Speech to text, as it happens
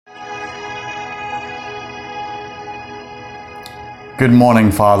Good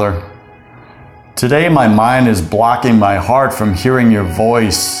morning, Father. Today my mind is blocking my heart from hearing your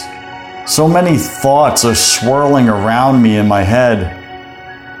voice. So many thoughts are swirling around me in my head.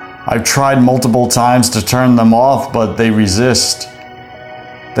 I've tried multiple times to turn them off, but they resist.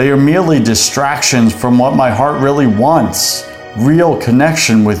 They are merely distractions from what my heart really wants, real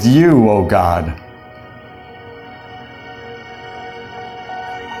connection with you, O God.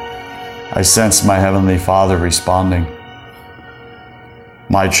 I sense my Heavenly Father responding.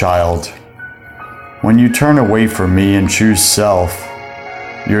 My child, when you turn away from me and choose self,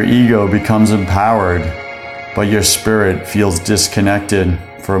 your ego becomes empowered, but your spirit feels disconnected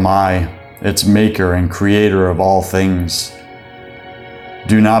from I, its maker and creator of all things.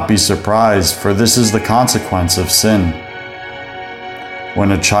 Do not be surprised, for this is the consequence of sin.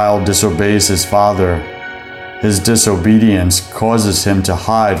 When a child disobeys his father, his disobedience causes him to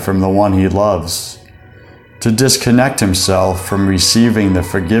hide from the one he loves, to disconnect himself from receiving the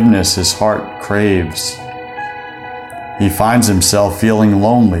forgiveness his heart craves. He finds himself feeling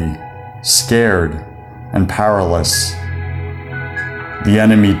lonely, scared, and powerless. The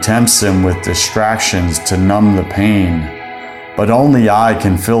enemy tempts him with distractions to numb the pain, but only I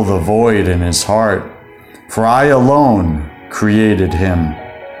can fill the void in his heart, for I alone created him.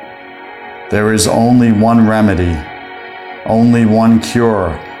 There is only one remedy, only one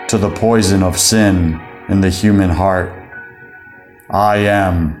cure to the poison of sin in the human heart. I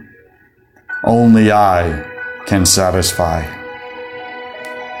am. Only I can satisfy.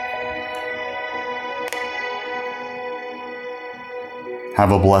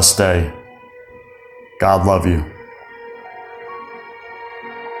 Have a blessed day. God love you.